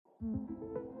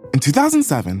In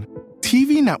 2007,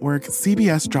 TV network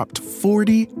CBS dropped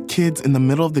 40 kids in the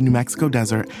middle of the New Mexico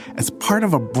desert as part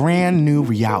of a brand new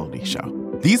reality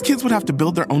show. These kids would have to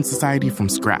build their own society from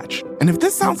scratch. And if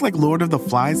this sounds like Lord of the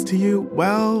Flies to you,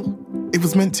 well, it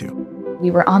was meant to. We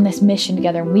were on this mission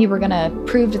together, and we were going to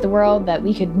prove to the world that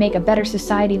we could make a better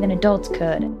society than adults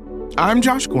could. I'm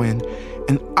Josh Gwynn,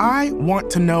 and I want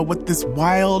to know what this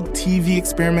wild TV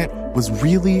experiment was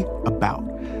really about.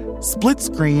 Split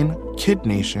Screen, Kid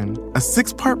Nation, a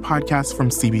 6-part podcast from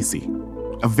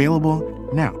CBC. Available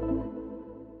now.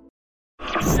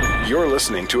 You're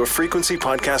listening to a Frequency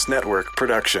Podcast Network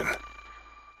production.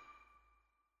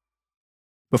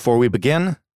 Before we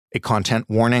begin, a content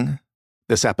warning.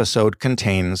 This episode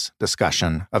contains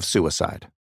discussion of suicide.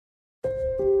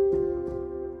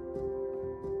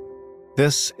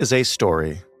 This is a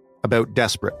story about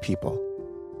desperate people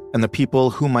and the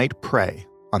people who might prey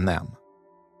on them.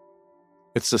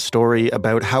 It's a story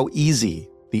about how easy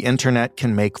the internet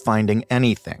can make finding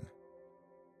anything,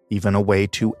 even a way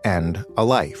to end a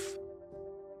life.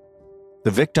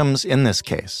 The victims in this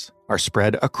case are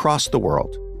spread across the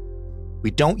world. We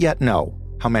don't yet know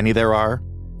how many there are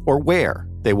or where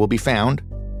they will be found.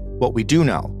 What we do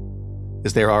know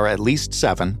is there are at least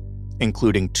 7,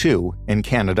 including 2 in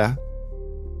Canada,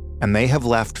 and they have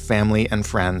left family and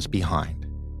friends behind,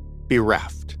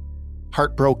 bereft,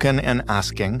 heartbroken, and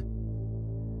asking,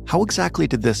 how exactly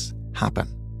did this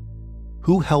happen?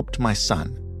 Who helped my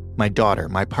son, my daughter,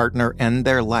 my partner end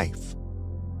their life?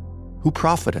 Who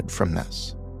profited from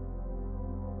this?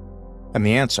 And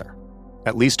the answer,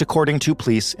 at least according to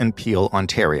police in Peel,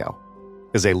 Ontario,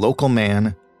 is a local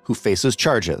man who faces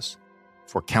charges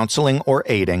for counseling or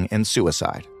aiding in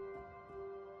suicide.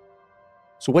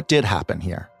 So what did happen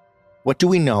here? What do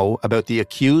we know about the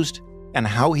accused and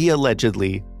how he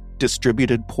allegedly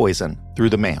distributed poison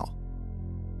through the mail?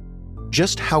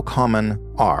 Just how common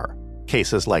are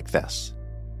cases like this?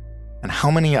 And how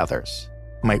many others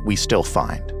might we still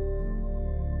find?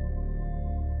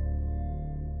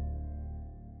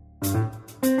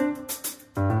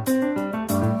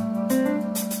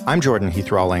 I'm Jordan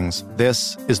Heath Rawlings.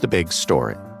 This is The Big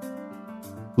Story.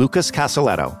 Lucas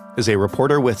Casaletto is a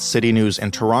reporter with City News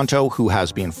in Toronto who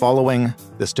has been following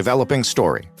this developing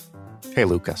story. Hey,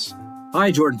 Lucas. Hi,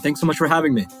 Jordan. Thanks so much for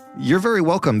having me. You're very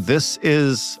welcome. This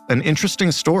is an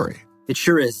interesting story. It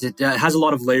sure is. It has a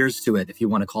lot of layers to it, if you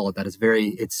want to call it that.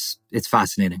 It's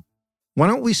fascinating. Why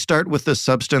don't we start with the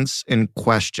substance in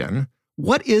question?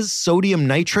 What is sodium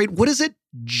nitrate? What is it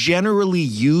generally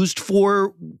used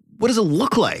for? What does it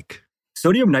look like?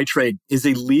 Sodium nitrate is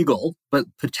a legal but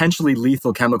potentially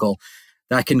lethal chemical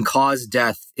that can cause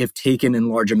death if taken in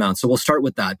large amounts. So we'll start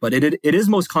with that. But it is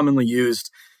most commonly used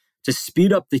to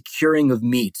speed up the curing of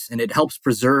meat, and it helps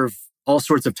preserve all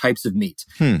sorts of types of meat.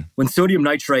 When sodium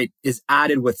nitrate is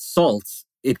added with salt,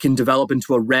 it can develop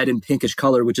into a red and pinkish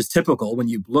color, which is typical when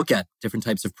you look at different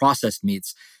types of processed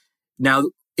meats. Now,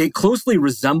 it closely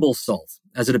resembles salt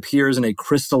as it appears in a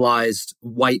crystallized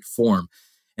white form.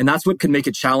 And that's what can make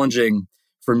it challenging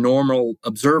for normal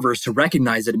observers to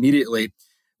recognize it immediately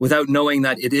without knowing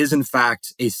that it is, in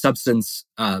fact, a substance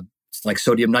like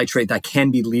sodium nitrate that can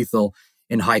be lethal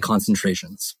in high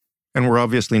concentrations. And we're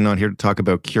obviously not here to talk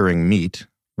about curing meat.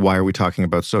 Why are we talking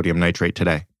about sodium nitrate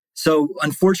today? So,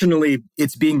 unfortunately,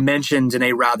 it's being mentioned in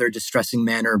a rather distressing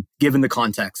manner, given the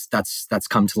context that's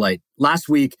come to light. Last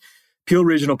week, Peel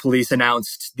Regional Police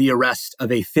announced the arrest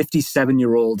of a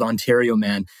 57-year-old Ontario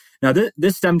man. Now,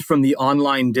 this stemmed from the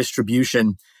online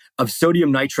distribution of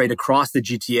sodium nitrate across the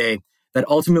GTA that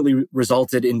ultimately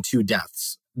resulted in 2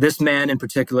 deaths. This man in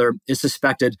particular is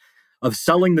suspected of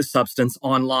selling the substance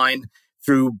online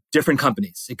through different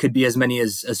companies. It could be as many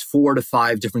as 4 to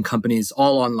 5 different companies,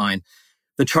 all online.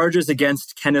 The charges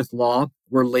against Kenneth Law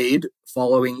were laid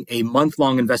following a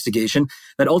month-long investigation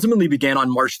that ultimately began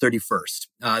on March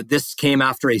 31st. This came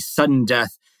after a sudden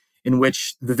death in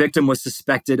which the victim was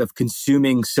suspected of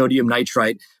consuming sodium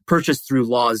nitrite purchased through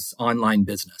Law's online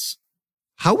business.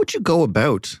 How would you go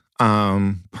about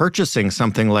purchasing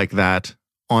something like that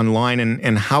online,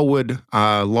 and how would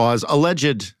Law's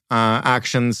alleged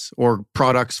actions or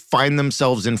products find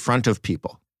themselves in front of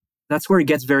people? That's where it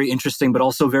gets very interesting, but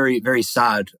also very, very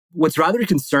sad. What's rather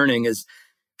concerning is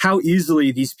how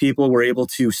easily these people were able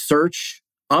to search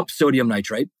up sodium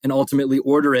nitrite and ultimately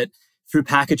order it through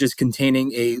packages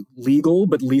containing a legal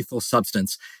but lethal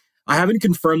substance. I haven't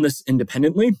confirmed this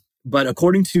independently, but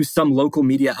according to some local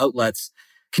media outlets,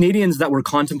 Canadians that were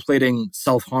contemplating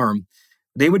self-harm,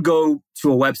 they would go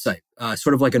to a website,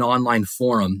 sort of like an online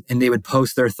forum, and they would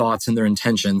post their thoughts and their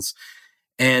intentions.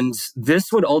 And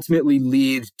this would ultimately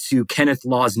lead to Kenneth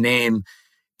Law's name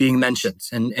being mentioned.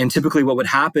 And typically what would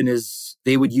happen is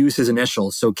they would use his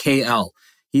initials, so KL.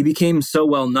 He became so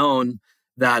well known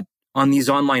that on these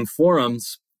online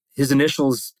forums, his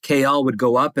initials KL would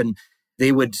go up and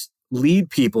they would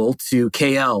lead people to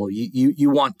KL.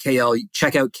 You want KL,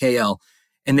 check out KL.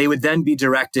 And they would then be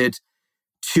directed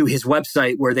to his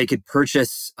website where they could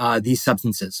purchase these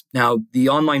substances. Now, the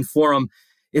online forum,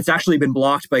 it's actually been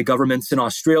blocked by governments in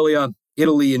Australia,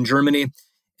 Italy, and Germany,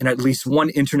 and at least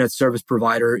one internet service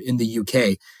provider in the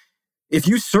UK. If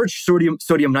you search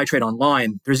sodium nitrate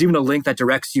online, there's even a link that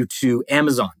directs you to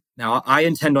Amazon. Now, I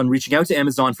intend on reaching out to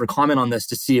Amazon for comment on this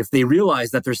to see if they realize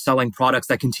that they're selling products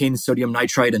that contain sodium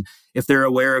nitrite and if they're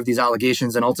aware of these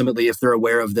allegations and ultimately if they're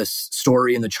aware of this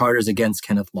story and the charges against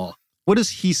Kenneth Law. What does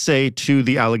he say to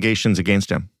the allegations against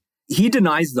him? He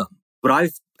denies them. But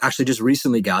I've actually just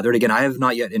recently gathered, again, I have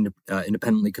not yet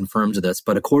independently confirmed this,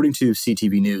 but according to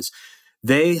CTV News,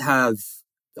 they have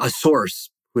a source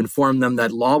who informed them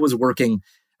that Law was working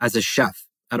as a chef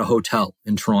at a hotel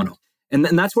in Toronto. And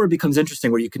that's where it becomes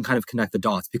interesting, where you can kind of connect the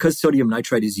dots. Because sodium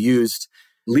nitrite is used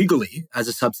legally as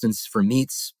a substance for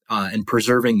meats and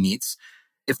preserving meats,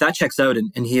 if that checks out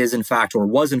and he is in fact, or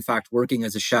was in fact working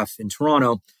as a chef in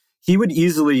Toronto, he would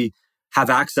easily have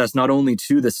access not only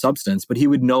to this substance, but he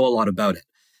would know a lot about it.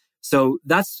 So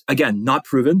that's, again, not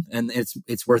proven. And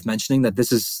it's worth mentioning that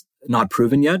this is not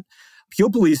proven yet. Peel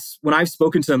Police, when I've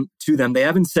spoken to them, they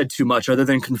haven't said too much other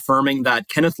than confirming that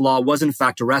Kenneth Law was in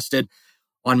fact arrested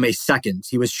on May 2nd.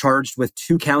 He was charged with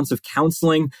 2 counts of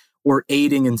counseling or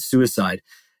aiding in suicide.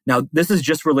 Now, this is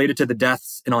just related to the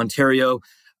deaths in Ontario,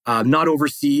 not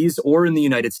overseas or in the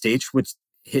United States, which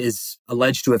is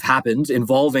alleged to have happened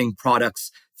involving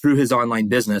products through his online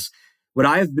business. What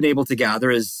I have been able to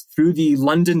gather is through the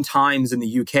London Times in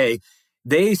the UK,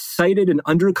 they cited an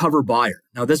undercover buyer.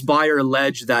 Now, this buyer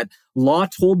alleged that Law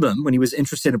told them when he was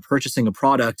interested in purchasing a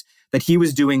product that he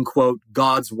was doing, quote,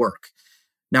 God's work.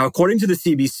 Now, according to the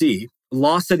CBC,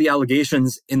 Law said the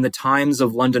allegations in the Times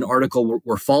of London article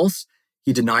were false.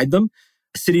 He denied them.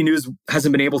 City News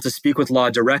hasn't been able to speak with Law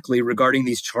directly regarding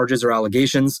these charges or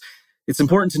allegations. It's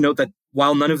important to note that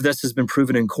while none of this has been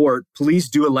proven in court, police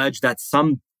do allege that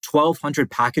some 1,200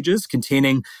 packages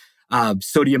containing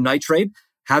sodium nitrate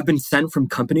have been sent from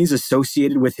companies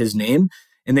associated with his name,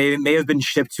 and they may have been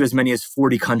shipped to as many as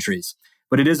 40 countries.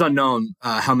 But it is unknown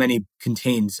how many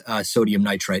contains sodium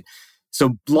nitrite.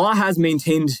 So Law has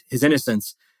maintained his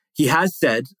innocence. He has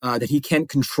said that he can't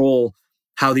control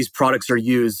how these products are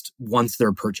used once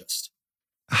they're purchased.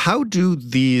 How do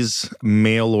these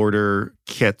mail order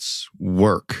kits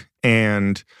work?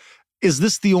 And is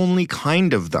this the only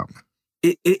kind of them?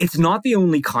 It's not the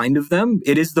only kind of them.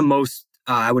 It is the most,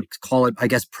 I would call it, I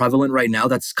guess, prevalent right now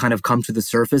that's kind of come to the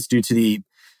surface due to the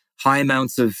high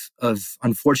amounts of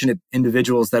unfortunate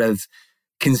individuals that have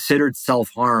considered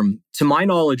self-harm. To my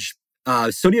knowledge,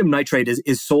 sodium nitrate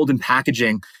is sold in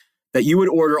packaging that you would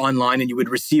order online and you would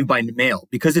receive by mail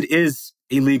because it is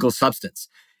a legal substance.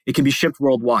 It can be shipped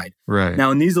worldwide. Right. Now,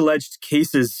 in these alleged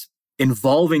cases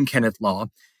involving Kenneth Law,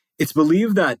 it's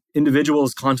believed that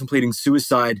individuals contemplating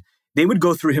suicide, they would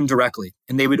go through him directly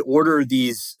and they would order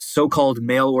these so-called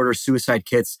mail order suicide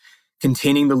kits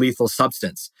containing the lethal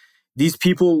substance. These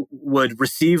people would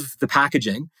receive the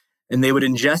packaging and they would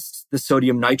ingest the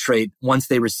sodium nitrate once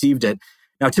they received it.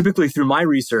 Now, typically through my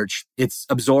research, it's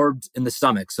absorbed in the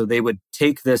stomach. So they would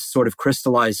take this sort of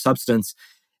crystallized substance,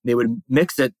 they would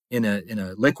mix it in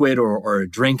a liquid or a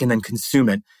drink and then consume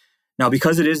it. Now,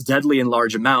 because it is deadly in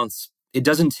large amounts, it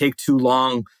doesn't take too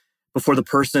long before the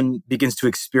person begins to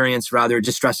experience rather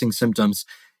distressing symptoms.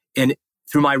 And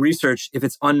through my research, if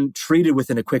it's untreated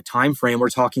within a quick time frame, we're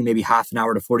talking maybe half an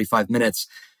hour to 45 minutes,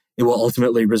 it will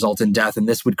ultimately result in death. And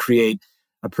this would create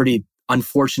a pretty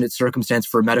unfortunate circumstance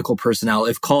for medical personnel,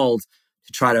 if called,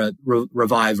 to try to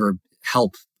revive or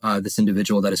help this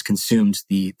individual that has consumed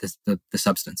the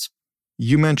substance.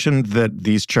 You mentioned that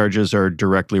these charges are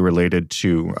directly related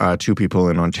to 2 people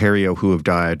in Ontario who have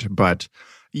died, but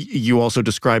you also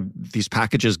described these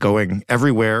packages going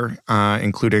everywhere,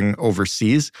 including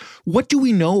overseas. What do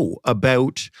we know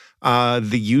about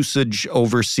the usage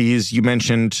overseas? You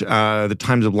mentioned the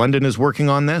Times of London is working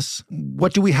on this.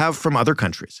 What do we have from other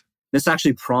countries? This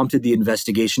actually prompted the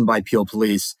investigation by Peel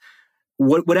Police.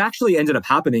 What actually ended up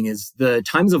happening is the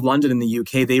Times of London in the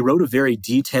UK, they wrote a very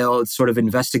detailed sort of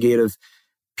investigative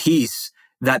piece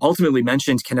that ultimately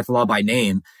mentioned Kenneth Law by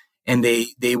name. And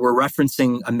they were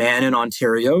referencing a man in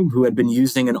Ontario who had been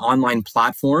using an online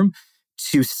platform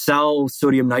to sell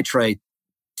sodium nitrite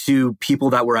to people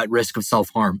that were at risk of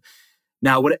self-harm.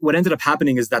 Now, what ended up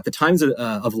happening is that the Times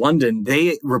of London,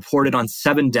 they reported on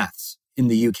 7 deaths in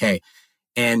the UK.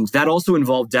 And that also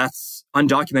involved deaths,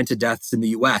 undocumented deaths in the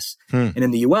US. And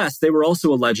in the US, they were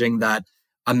also alleging that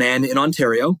a man in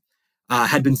Ontario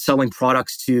had been selling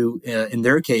products to, in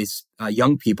their case,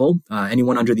 young people,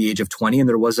 anyone under the age of 20. And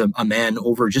there was a man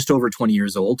just over 20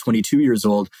 years old, 22 years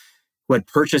old, who had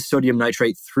purchased sodium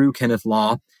nitrite through Kenneth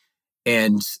Law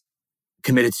and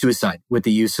committed suicide with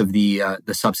the use of the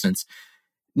substance.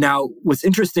 Now, what's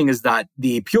interesting is that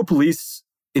the Peel Police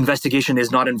investigation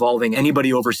is not involving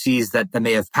anybody overseas that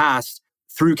may have passed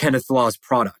through Kenneth Law's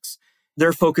products.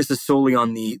 Their focus is solely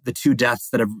on the two deaths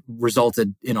that have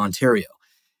resulted in Ontario.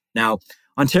 Now,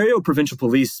 Ontario Provincial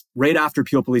Police, right after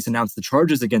Peel Police announced the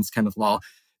charges against Kenneth Law,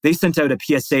 they sent out a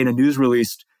PSA and a news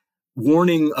release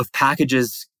warning of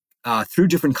packages through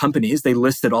different companies. They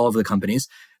listed all of the companies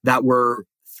that were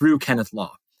through Kenneth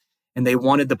Law. And they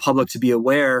wanted the public to be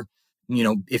aware,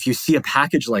 if you see a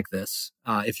package like this,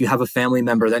 if you have a family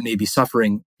member that may be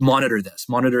suffering, monitor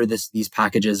these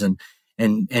packages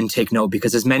and take note,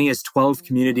 because as many as 12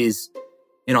 communities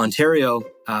in Ontario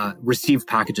received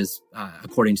packages,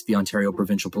 according to the Ontario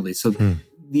Provincial Police. So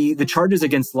the charges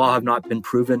against Law have not been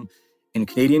proven in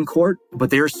Canadian court, but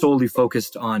they are solely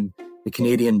focused on the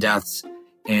Canadian deaths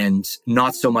and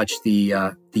not so much the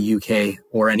UK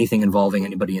or anything involving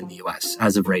anybody in the US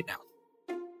as of right now.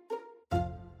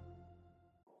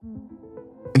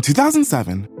 In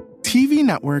 2007, TV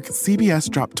network CBS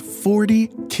dropped 40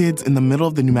 kids in the middle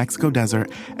of the New Mexico desert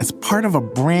as part of a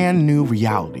brand new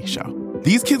reality show.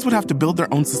 These kids would have to build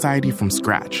their own society from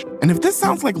scratch. And if this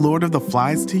sounds like Lord of the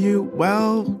Flies to you,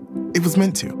 well, it was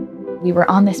meant to. We were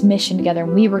on this mission together,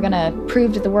 and we were going to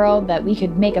prove to the world that we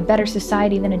could make a better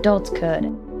society than adults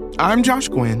could. I'm Josh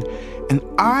Gwynn, and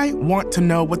I want to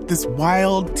know what this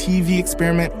wild TV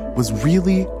experiment was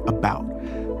really about.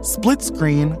 Split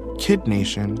Screen, Kid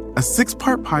Nation, a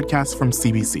 6-part podcast from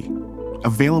CBC.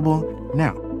 Available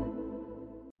now.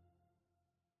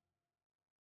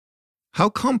 How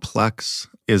complex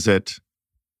is it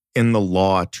in the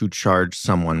law to charge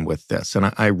someone with this?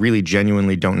 And I really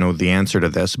genuinely don't know the answer to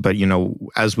this, but,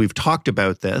 as we've talked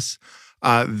about this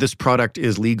product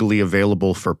is legally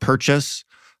available for purchase.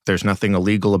 There's nothing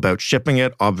illegal about shipping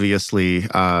it. Obviously,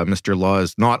 Mr. Law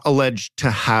is not alleged to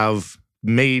have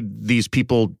made these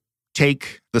people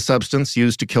take the substance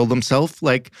used to kill themselves.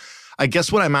 I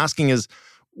guess what I'm asking is,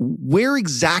 where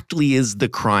exactly is the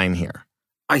crime here?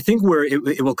 I think where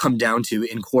it will come down to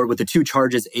in court with the two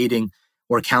charges, aiding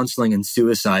or counseling in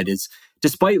suicide, is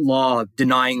despite Law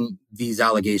denying these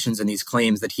allegations and these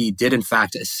claims that he did in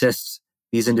fact assist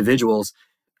these individuals,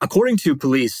 according to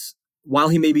police, while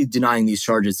he may be denying these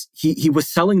charges, he was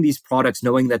selling these products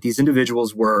knowing that these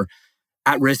individuals were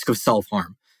at risk of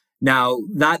self-harm. Now,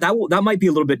 that might be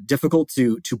a little bit difficult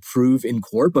to prove in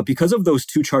court, but because of those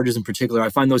two charges in particular, I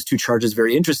find those two charges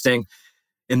very interesting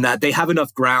in that they have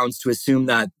enough grounds to assume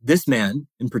that this man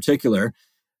in particular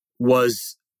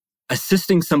was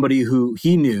assisting somebody who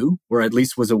he knew, or at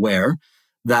least was aware,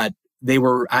 that they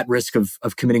were at risk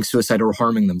of committing suicide or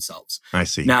harming themselves. I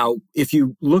see. Now, if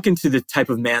you look into the type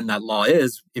of man that Law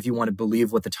is, if you want to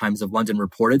believe what the Times of London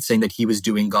reported, saying that he was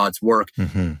doing God's work,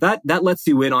 that lets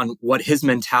you in on what his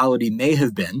mentality may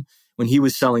have been when he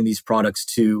was selling these products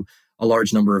to a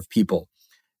large number of people.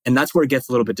 And that's where it gets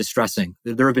a little bit distressing.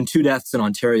 There have been 2 deaths in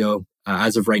Ontario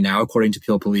as of right now, according to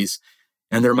Peel Police,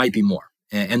 and there might be more.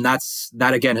 And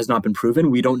that again has not been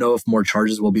proven. We don't know if more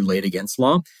charges will be laid against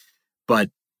Law, but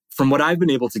from what I've been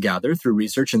able to gather through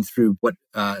research and through what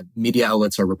media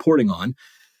outlets are reporting on,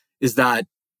 is that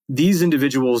these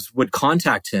individuals would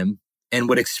contact him and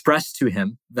would express to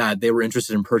him that they were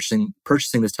interested in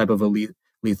purchasing this type of a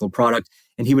lethal product,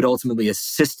 and he would ultimately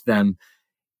assist them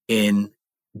in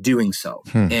doing so.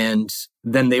 And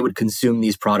then they would consume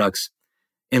these products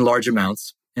in large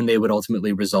amounts, and they would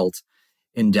ultimately result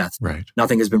in death. Right.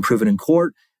 Nothing has been proven in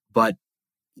court, but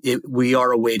we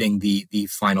are awaiting the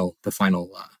final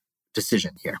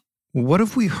decision here. What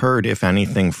have we heard, if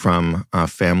anything, from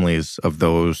families of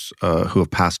those who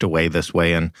have passed away this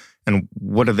way, and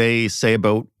what do they say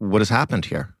about what has happened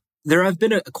here? There have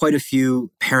been quite a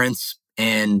few parents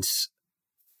and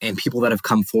people that have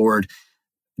come forward.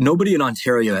 Nobody in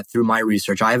Ontario, through my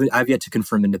research, I've yet to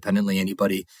confirm independently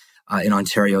anybody in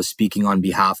Ontario speaking on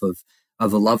behalf of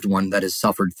a loved one that has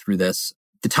suffered through this.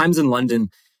 The Times in London,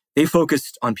 they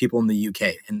focused on people in the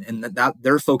UK, and that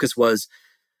their focus was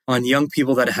on young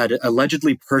people that had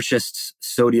allegedly purchased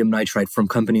sodium nitrite from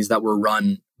companies that were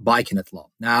run by Kenneth Law.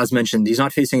 Now, as mentioned, he's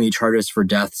not facing any charges for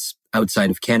deaths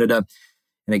outside of Canada.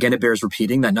 And again, it bears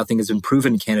repeating that nothing has been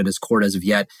proven in Canada's court as of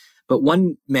yet. But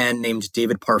one man named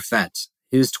David Parfett,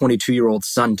 his 22-year-old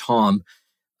son, Tom,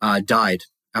 died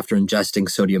after ingesting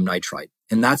sodium nitrite.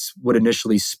 And that's what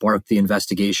initially sparked the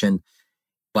investigation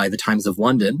by the Times of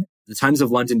London. The Times of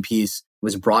London piece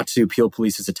was brought to Peel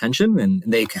Police's attention, and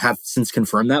they have since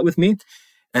confirmed that with me.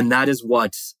 And that is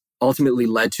what ultimately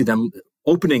led to them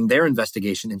opening their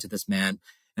investigation into this man.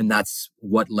 And that's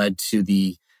what led to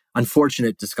the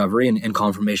unfortunate discovery and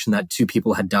confirmation that 2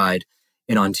 people had died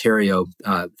in Ontario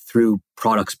through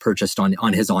products purchased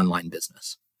on his online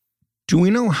business. Do we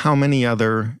know how many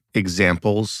other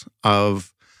examples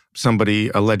of somebody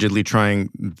allegedly trying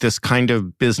this kind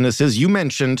of businesses? You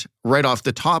mentioned right off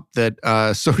the top that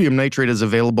sodium nitrate is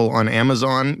available on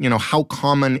Amazon. You know, how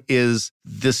common is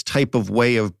this type of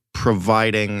way of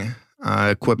providing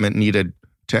equipment needed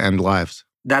to end lives?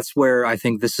 That's where I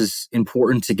think this is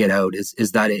important to get out,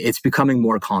 is that it's becoming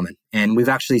more common. And we've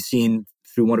actually seen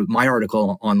through one of my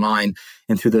article online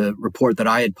and through the report that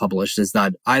I had published is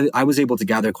that I was able to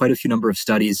gather quite a few number of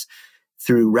studies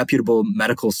through reputable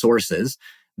medical sources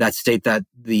that state that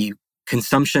the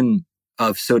consumption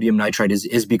of sodium nitrite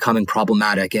is becoming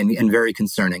problematic and very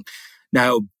concerning.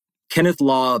 Now, Kenneth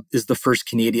Law is the first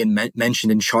Canadian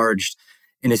mentioned and charged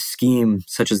in a scheme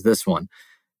such as this one.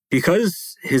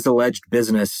 Because his alleged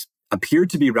business appeared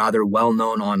to be rather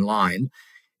well-known online,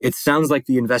 it sounds like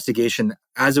the investigation,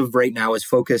 as of right now, is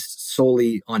focused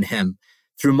solely on him.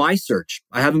 Through my search,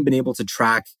 I haven't been able to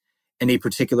track any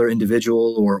particular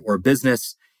individual or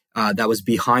business that was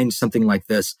behind something like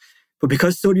this. But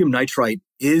because sodium nitrite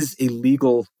is a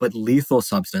legal but lethal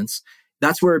substance,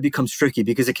 that's where it becomes tricky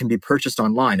because it can be purchased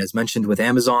online. As mentioned with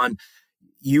Amazon,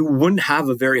 you wouldn't have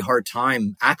a very hard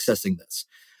time accessing this.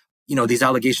 You know, these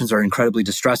allegations are incredibly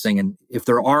distressing. And if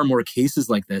there are more cases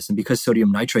like this, and because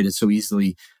sodium nitrate is so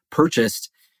easily purchased,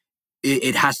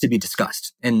 it has to be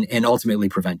discussed and ultimately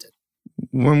prevented.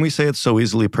 When we say it's so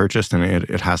easily purchased and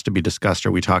it has to be discussed,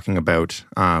 are we talking about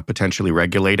potentially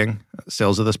regulating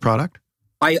sales of this product?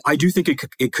 I do think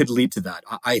it could lead to that.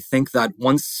 I think that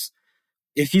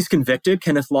if he's convicted,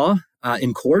 Kenneth Law,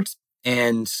 in court,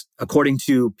 and according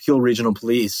to Peel Regional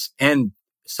Police and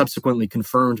subsequently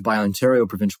confirmed by Ontario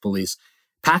Provincial Police,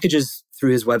 packages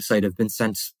through his website have been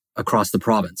sent across the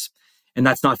province. And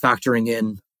that's not factoring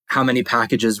in how many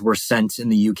packages were sent in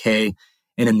the UK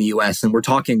and in the US. And we're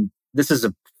talking, this is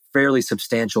a fairly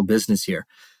substantial business here.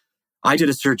 I did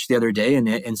a search the other day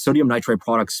and sodium nitrite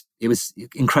products, it was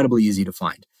incredibly easy to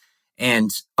find. And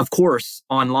of course,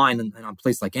 online and on a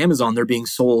place like Amazon, they're being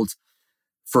sold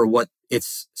for what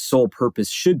its sole purpose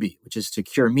should be, which is to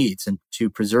cure meats and to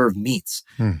preserve meats.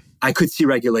 I could see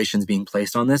regulations being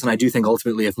placed on this. And I do think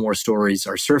ultimately if more stories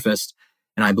are surfaced,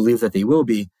 and I believe that they will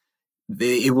be,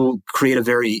 it will create a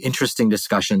very interesting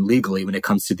discussion legally when it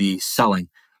comes to the selling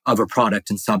of a product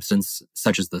and substance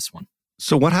such as this one.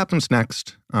 So what happens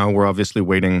next? We're obviously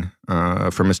waiting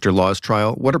for Mr. Law's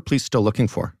trial. What are police still looking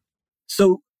for?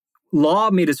 So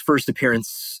Law made his first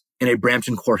appearance in a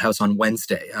Brampton courthouse on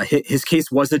Wednesday. His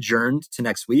case was adjourned to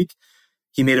next week.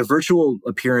 He made a virtual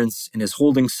appearance in his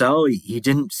holding cell. He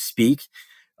didn't speak.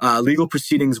 Legal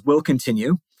proceedings will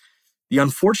continue. The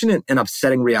unfortunate and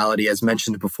upsetting reality, as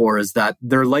mentioned before, is that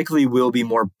there likely will be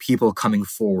more people coming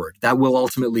forward. That will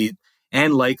ultimately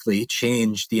and likely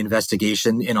change the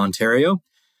investigation in Ontario.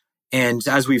 And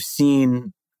as we've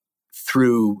seen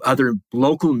through other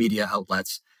local media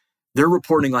outlets, they're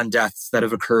reporting on deaths that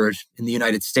have occurred in the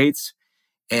United States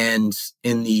and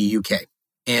in the UK.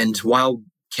 And while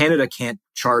Canada can't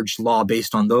charge Law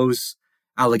based on those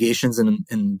allegations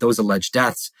and those alleged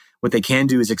deaths, what they can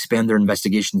do is expand their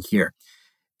investigation here.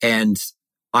 And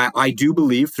I do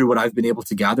believe through what I've been able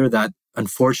to gather that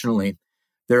unfortunately,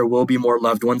 there will be more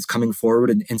loved ones coming forward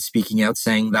and speaking out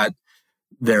saying that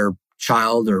their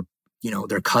child or,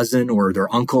 their cousin or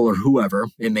their uncle or whoever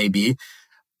it may be,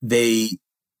 they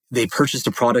purchased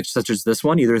a product such as this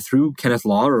one, either through Kenneth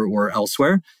Law or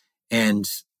elsewhere, and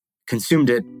consumed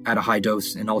it at a high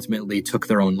dose and ultimately took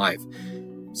their own life.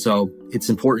 So it's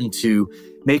important to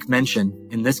make mention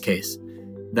in this case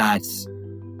that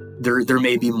there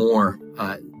may be more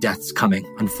deaths coming,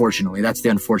 unfortunately. That's the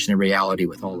unfortunate reality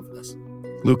with all of this.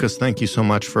 Lucas, thank you so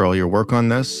much for all your work on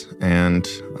this, and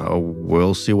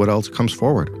we'll see what else comes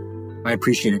forward. I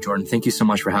appreciate it, Jordan. Thank you so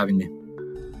much for having me.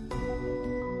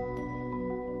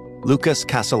 Lucas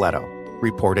Casaletto,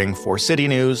 reporting for City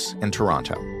News in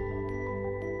Toronto.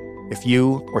 If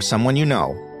you or someone you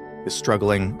know is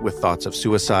struggling with thoughts of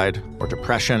suicide or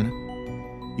depression,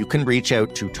 you can reach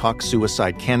out to Talk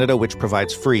Suicide Canada, which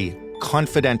provides free,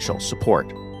 confidential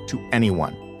support to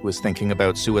anyone who is thinking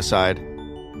about suicide.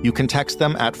 You can text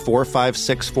them at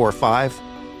 45645.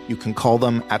 You can call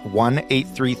them at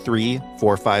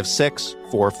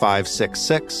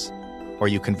 1-833-456-4566, or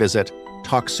you can visit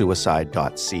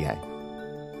talksuicide.ca.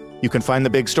 You can find The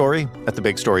Big Story at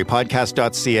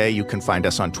thebigstorypodcast.ca. You can find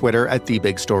us on Twitter at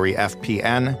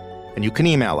TheBigStoryFPN, and you can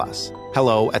email us,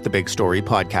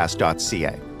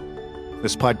 hello@thebigstorypodcast.ca.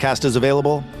 This podcast is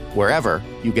available wherever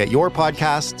you get your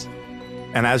podcasts,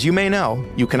 and as you may know,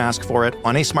 you can ask for it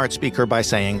on a smart speaker by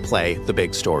saying, play The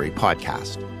Big Story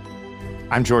Podcast.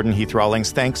 I'm Jordan Heath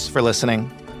Rawlings. Thanks for listening.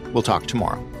 We'll talk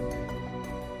tomorrow.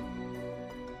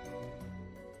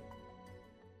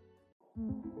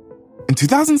 In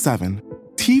 2007,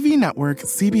 TV network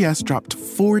CBS dropped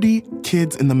 40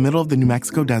 kids in the middle of the New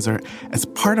Mexico desert as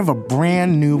part of a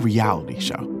brand new reality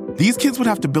show. These kids would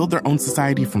have to build their own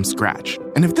society from scratch.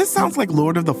 And if this sounds like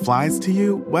Lord of the Flies to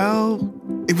you, well,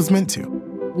 it was meant to.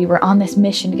 We were on this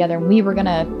mission together, and we were going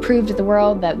to prove to the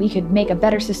world that we could make a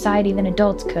better society than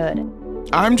adults could.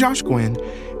 I'm Josh Gwynn,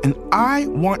 and I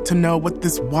want to know what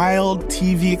this wild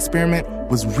TV experiment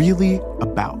was really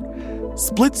about.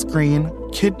 Split Screen,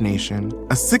 Kid Nation,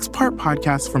 a 6-part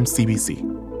podcast from CBC.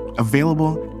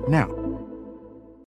 Available now.